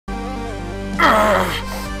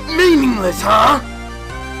Meaningless, huh?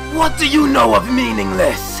 What do you know of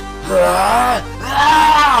meaningless?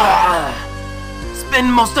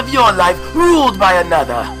 Spend most of your life ruled by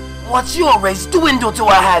another. Watch your race dwindle to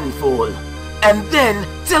a handful. And then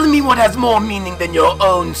tell me what has more meaning than your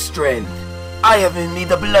own strength. I have in me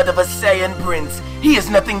the blood of a Saiyan prince. He is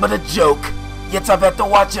nothing but a joke. Yet I've had to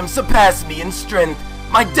watch him surpass me in strength.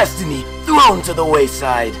 My destiny thrown to the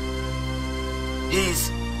wayside.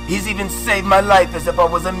 He's even saved my life as if I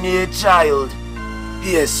was a mere child.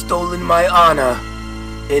 He has stolen my honor,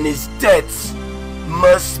 and his debts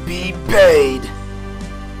must be paid.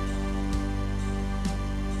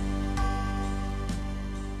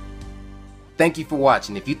 Thank you for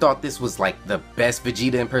watching. If you thought this was like the best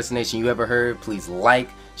Vegeta impersonation you ever heard, please like,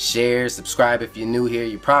 share, subscribe if you're new here.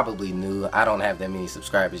 You're probably new. I don't have that many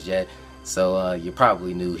subscribers yet, so you're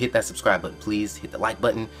probably new. Hit that subscribe button, please. Hit the like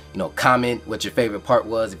button. You know, comment what your favorite part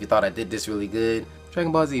was if you thought I did this really good.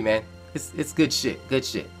 Dragon Ball Z, man. It's good shit. Good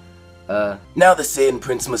shit. Now the Saiyan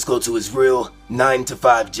Prince must go to his real 9 to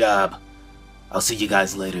 5 job. I'll see you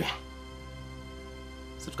guys later.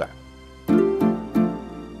 Subscribe.